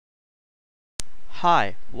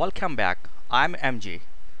Hi, welcome back. I'm MJ.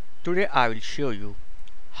 Today I will show you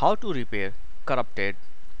how to repair corrupted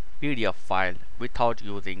PDF file without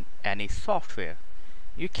using any software.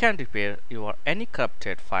 You can repair your any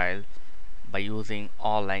corrupted file by using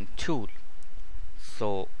online tool.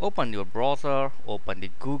 So open your browser, open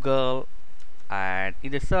the Google, and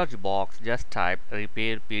in the search box just type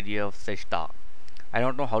repair PDF Sejda. I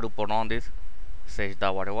don't know how to pronounce this,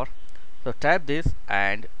 Sejda whatever. So type this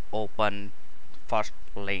and open first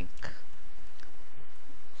link.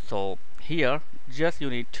 So here just you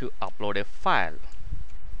need to upload a file.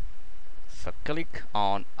 So click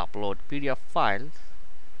on upload PDF files,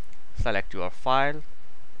 select your file,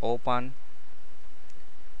 open,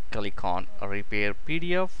 click on repair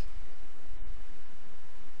PDF.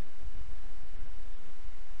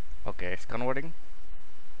 Okay, it's converting.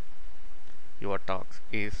 Your task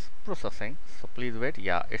is processing, so please wait.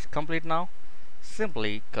 Yeah, it's complete now.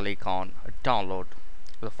 Simply click on download.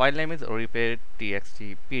 The file name is repair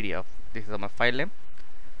txt PDF. This is my file name.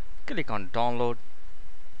 Click on download,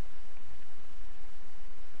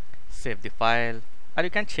 save the file, or you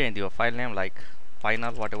can change your file name like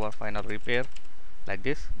final whatever, final repair, like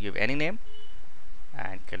this. Give any name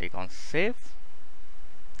and click on save,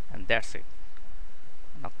 and that's it.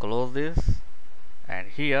 Now close this, and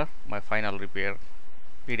here my final repair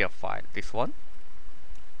PDF file, this one.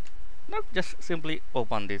 Now just simply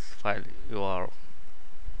open this file, your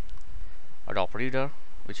Adobe Reader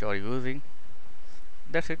which you are using.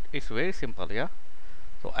 That's it. It's very simple. Yeah,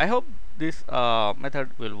 so I hope this method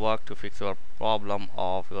will work to fix your problem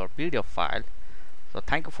of your PDF file. So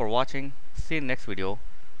thank you for watching. See you in next video.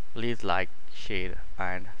 Please like, share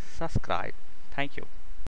and subscribe. Thank you.